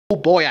Oh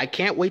boy, I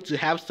can't wait to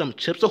have some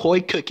Chips Ahoy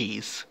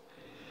cookies.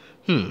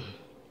 Maybe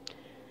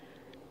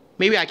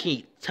I can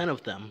eat 10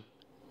 of them.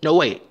 No,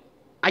 wait.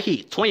 I can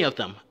eat 20 of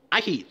them.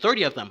 I can eat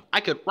 30 of them. I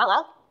could...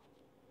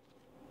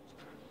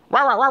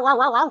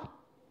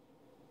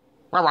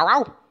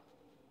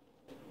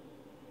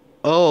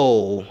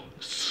 Oh,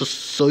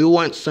 so you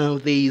want some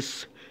of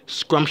these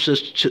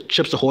scrumptious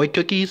Chips Ahoy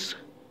cookies?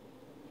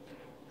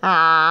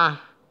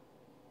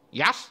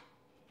 Yes?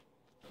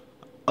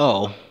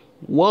 Oh,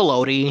 well,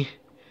 Odie,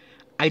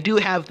 I do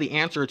have the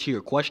answer to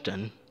your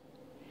question.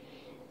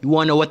 You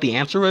want to know what the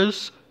answer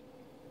is?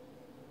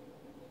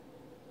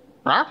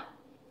 Huh?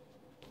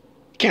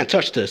 Can't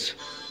touch this.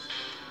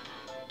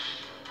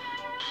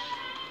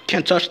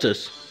 Can't touch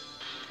this.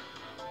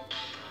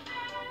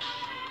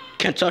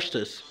 Can't touch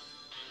this.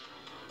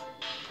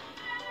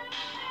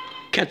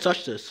 Can't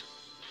touch this.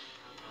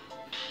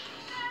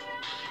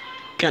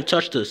 Can't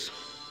touch this.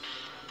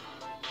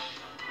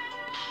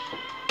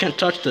 Can't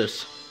touch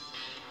this.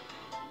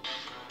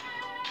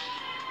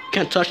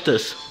 Can't touch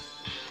this.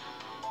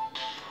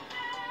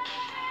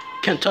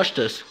 Can't touch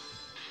this.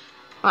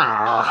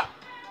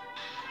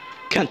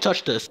 Can't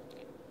touch this.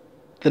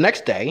 The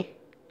next day,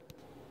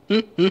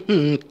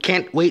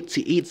 can't wait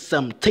to eat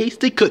some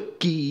tasty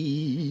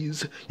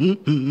cookies.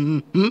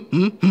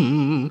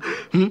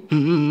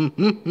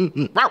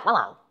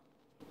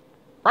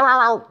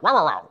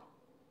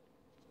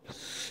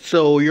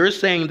 So you're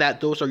saying that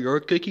those are your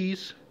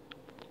cookies?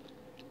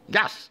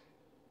 Yes.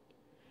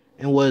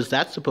 And what is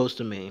that supposed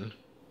to mean?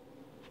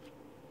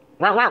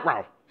 Wow, wow,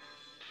 wow.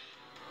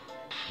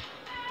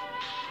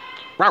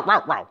 Wow,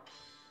 wow, wow.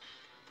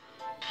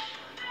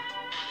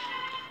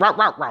 Wow,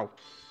 wow, wow.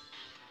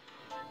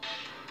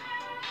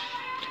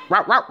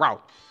 Wow, wow,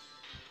 wow.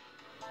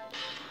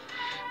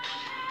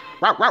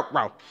 Wow, wow,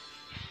 wow.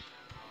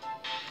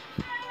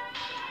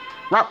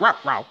 Wow, wow,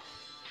 wow.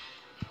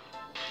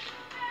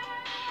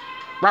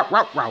 Wow,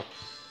 wow, wow.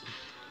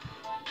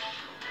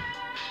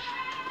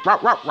 Wow,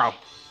 wow, wow.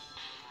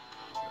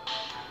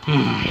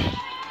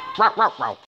 Wow, wow, wow.